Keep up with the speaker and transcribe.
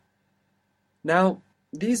Now,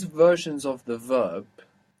 these versions of the verb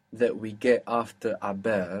that we get after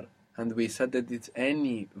haber, and we said that it's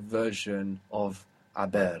any version of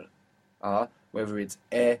haber, whether it's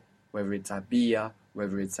whether it's había,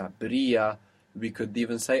 whether it's habría. We could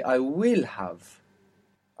even say I will have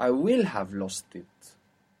lost it.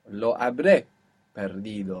 Lo habré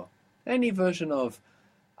perdido. Any version of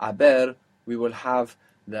haber, we will have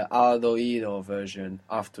the hado ido version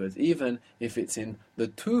afterwards, even if it's in the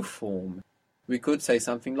to form. We could say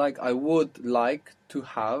something like, I would like to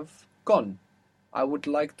have gone. I would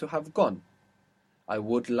like to have gone. I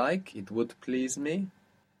would like, it would please me.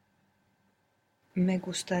 Me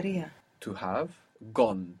gustaría. To have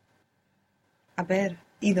gone. Haber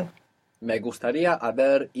ido. Me gustaría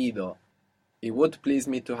haber ido. It would please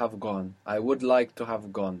me to have gone. I would like to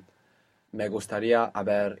have gone. Me gustaría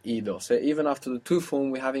haber ido. So even after the to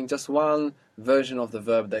form, we're having just one version of the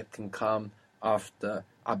verb that can come after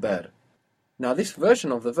haber. Now, this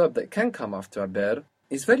version of the verb that can come after haber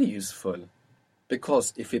is very useful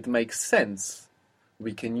because if it makes sense,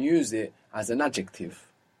 we can use it as an adjective,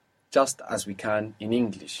 just as we can in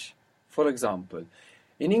English. For example,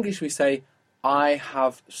 in English we say, I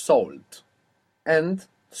have sold. And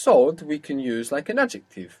sold we can use like an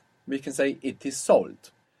adjective. We can say, it is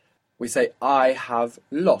sold. We say, I have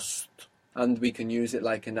lost. And we can use it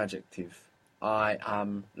like an adjective. I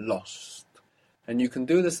am lost. And you can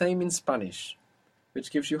do the same in Spanish,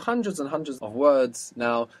 which gives you hundreds and hundreds of words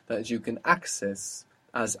now that you can access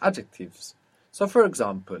as adjectives. So for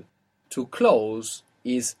example, to close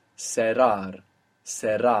is cerrar.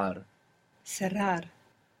 Cerrar. Cerrar.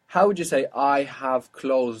 How would you say, I have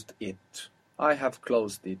closed it? I have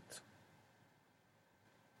closed it.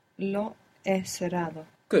 Lo he cerrado.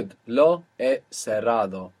 Good. Lo he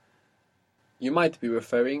cerrado. You might be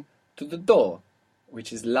referring to the door,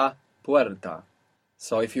 which is la puerta.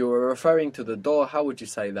 So if you were referring to the door, how would you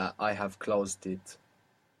say that? I have closed it.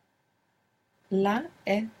 La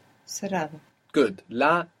he cerrado. Good.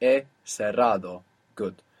 La he cerrado.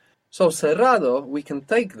 Good. So cerrado, we can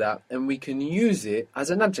take that and we can use it as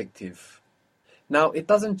an adjective. Now, it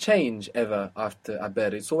doesn't change ever after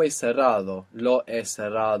haber. It's always cerrado. Lo he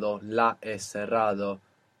cerrado, la he cerrado,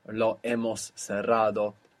 lo hemos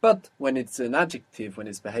cerrado. But when it's an adjective, when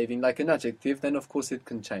it's behaving like an adjective, then of course it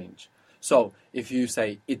can change. So, if you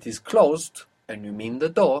say it is closed, and you mean the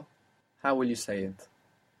door, how will you say it?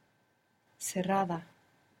 Cerrada.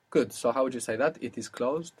 Good. So how would you say that? It is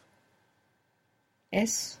closed?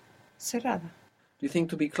 Es cerrada. Do you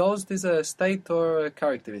think to be closed is a state or a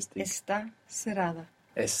characteristic? Está cerrada.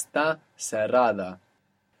 Está cerrada.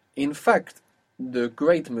 In fact, the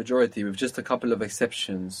great majority, with just a couple of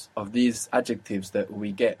exceptions, of these adjectives that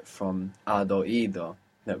we get from hado ido,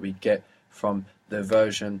 that we get from the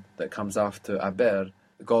version that comes after haber,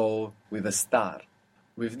 go with a star.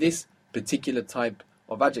 With this particular type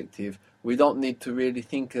of adjective, we don't need to really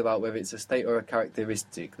think about whether it's a state or a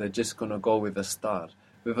characteristic. They're just going to go with a star,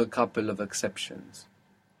 with a couple of exceptions.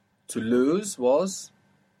 To lose was?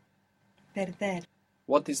 Perder.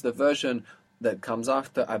 What is the version that comes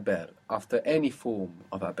after haber, after any form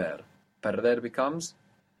of haber? Perder becomes?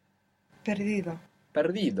 Perdido.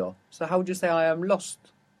 Perdido. So how would you say I am lost?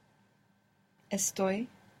 Estoy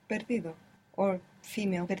perdido. Or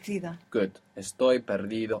female perdida. Good. Estoy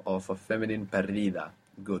perdido, or for feminine perdida.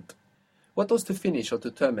 Good. What was to finish or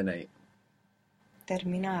to terminate?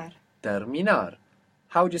 Terminar. Terminar.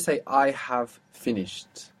 How would you say I have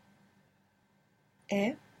finished?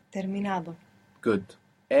 He terminado. Good.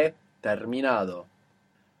 He terminado.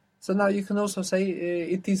 So now you can also say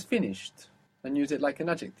it is finished and use it like an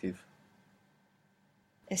adjective.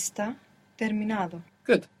 Está terminado.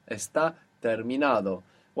 Good. Está terminado.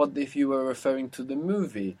 What if you were referring to the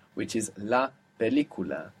movie, which is la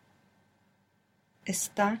película?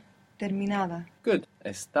 Está terminada. Good.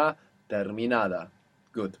 Está terminada.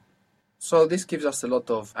 Good. So this gives us a lot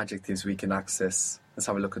of adjectives we can access. Let's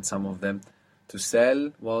have a look at some of them. To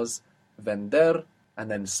sell was vender, and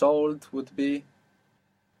then sold would be?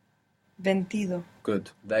 Vendido.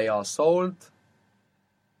 Good. They are sold.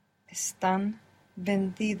 Están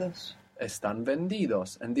vendidos. Están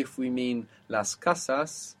vendidos. And if we mean las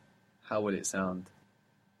casas, how will it sound?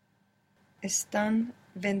 Están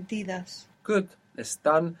vendidas. Good.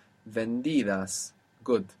 Están vendidas.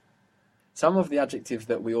 Good. Some of the adjectives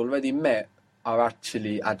that we already met are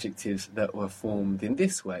actually adjectives that were formed in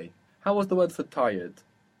this way. How was the word for tired?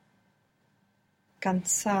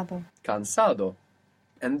 Cansado. Cansado.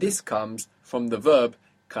 And this comes from the verb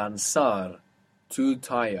cansar, to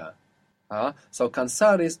tire. So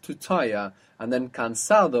cansar is to tire, and then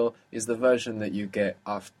cansado is the version that you get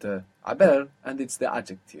after haber, and it's the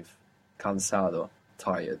adjective. cansado,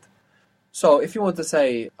 tired. So if you want to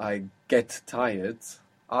say I get tired,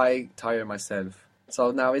 I tire myself.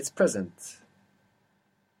 So now it's present.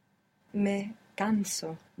 Me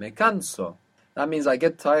canso. Me canso. That means I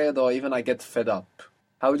get tired or even I get fed up.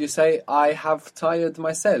 How would you say I have tired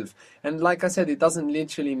myself? And like I said, it doesn't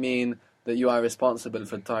literally mean that you are responsible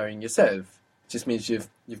for tiring yourself. It just means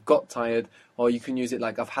you've got tired, or you can use it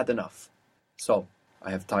like I've had enough. So,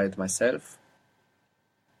 I have tired myself.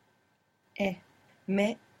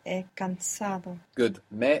 Me he cansado. Good.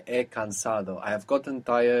 Me he cansado. I have gotten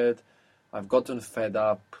tired. I've gotten fed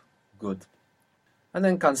up. Good. And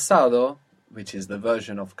then cansado, which is the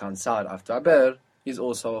version of cansar after haber, is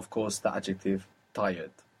also, of course, the adjective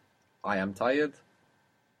tired. I am tired.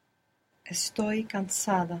 Estoy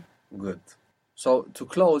cansada. Good. So to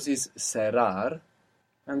close is cerrar,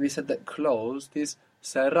 and we said that closed is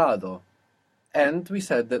cerrado. And we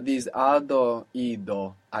said that these ado,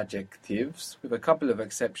 ido adjectives, with a couple of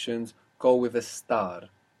exceptions, go with a star.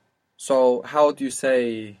 So how do you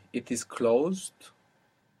say it is closed?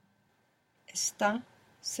 Está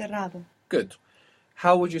cerrado. Good.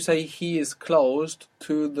 How would you say he is closed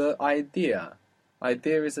to the idea?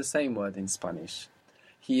 Idea is the same word in Spanish.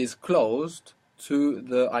 He is closed to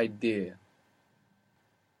the idea.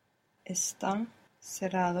 Está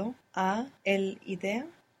cerrado a el idea.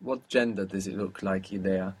 What gender does it look like,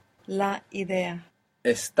 idea? La idea.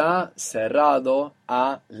 Está cerrado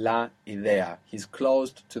a la idea. He's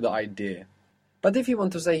closed to the idea. But if you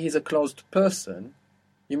want to say he's a closed person,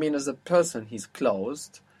 you mean as a person he's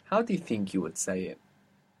closed, how do you think you would say it?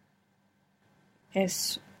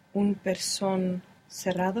 Es un person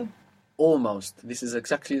cerrado. Almost. This is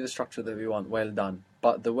exactly the structure that we want. Well done.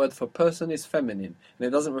 But the word for person is feminine, and it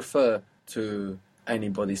doesn't refer to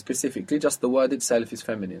anybody specifically, just the word itself is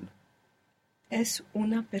feminine. Es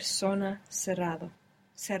una persona cerrado.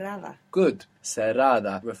 Cerrada. Good.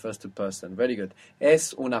 Cerrada refers to person. Very good.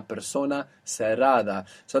 Es una persona cerrada.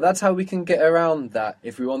 So that's how we can get around that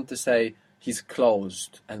if we want to say he's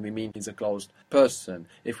closed, and we mean he's a closed person.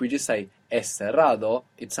 If we just say es cerrado,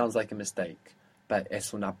 it sounds like a mistake. But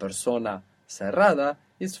es una persona cerrada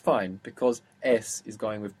is fine, because es is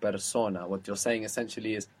going with persona. What you're saying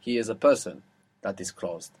essentially is he is a person that is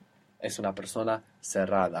closed. Es una persona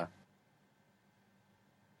cerrada.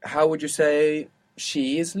 How would you say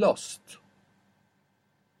she is lost?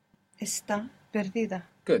 Está perdida.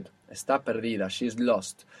 Good. Está perdida. She's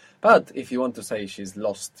lost. But if you want to say she's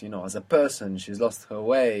lost, as a person, she's lost her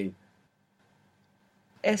way.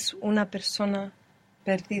 Es una persona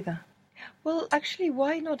perdida. Well, actually,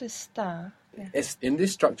 why not está? In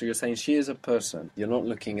this structure, you're saying she is a person. You're not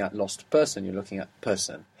looking at lost person, you're looking at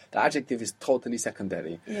person. The adjective is totally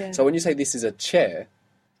secondary. Yeah. So when you say this is a chair,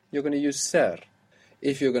 you're going to use ser.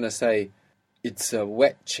 If you're going to say it's a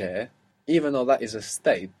wet chair, even though that is a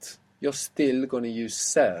state, you're still going to use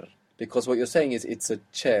ser. Because what you're saying is it's a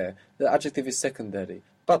chair. The adjective is secondary.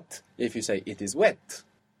 But if you say it is wet,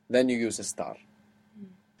 then you use a star.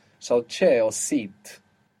 So chair or seat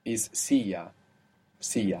is silla.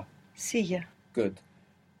 Silla. Silla. Good.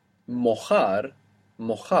 Mojar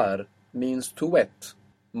means to wet.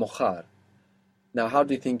 Mojar. Now, how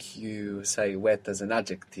do you think you say wet as an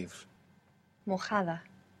adjective? Mojada.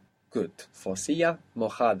 Good. For silla,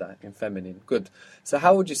 mojada in feminine. Good. So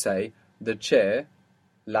how would you say the chair,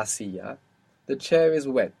 la silla, the chair is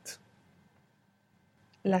wet?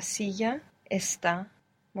 La silla está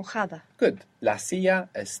mojada. Good. La silla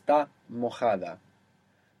está mojada.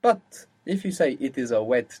 But if you say it is a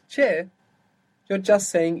wet chair, you're just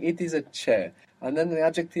saying it is a chair, and then the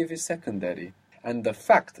adjective is secondary. And the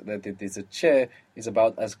fact that it is a chair is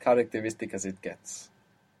about as characteristic as it gets.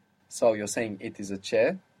 So you're saying it is a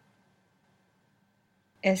chair.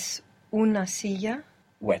 Es una silla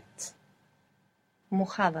Wet.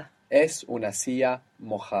 mojada. Es una silla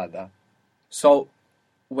mojada. So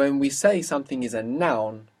when we say something is a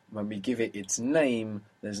noun, when we give it its name,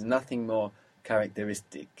 there's nothing more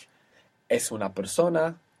characteristic. Es una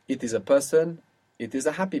persona, it is a person, it is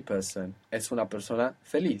a happy person. Es una persona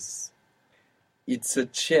feliz. It's a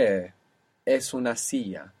chair. Es una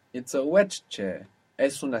silla. It's a wet chair.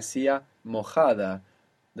 Es una silla mojada.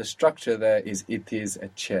 The structure there is it is a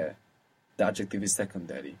chair. The adjective is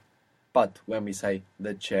secondary. But when we say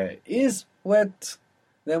the chair is wet,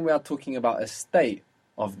 then we are talking about a state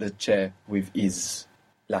of the chair with is.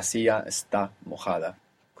 La silla está mojada.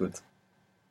 Good.